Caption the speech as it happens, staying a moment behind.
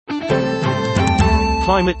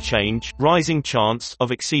Climate change, rising chance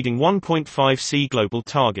of exceeding 1.5°C global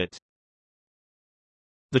target.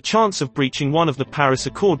 The chance of breaching one of the Paris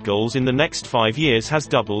Accord goals in the next 5 years has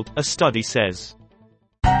doubled, a study says.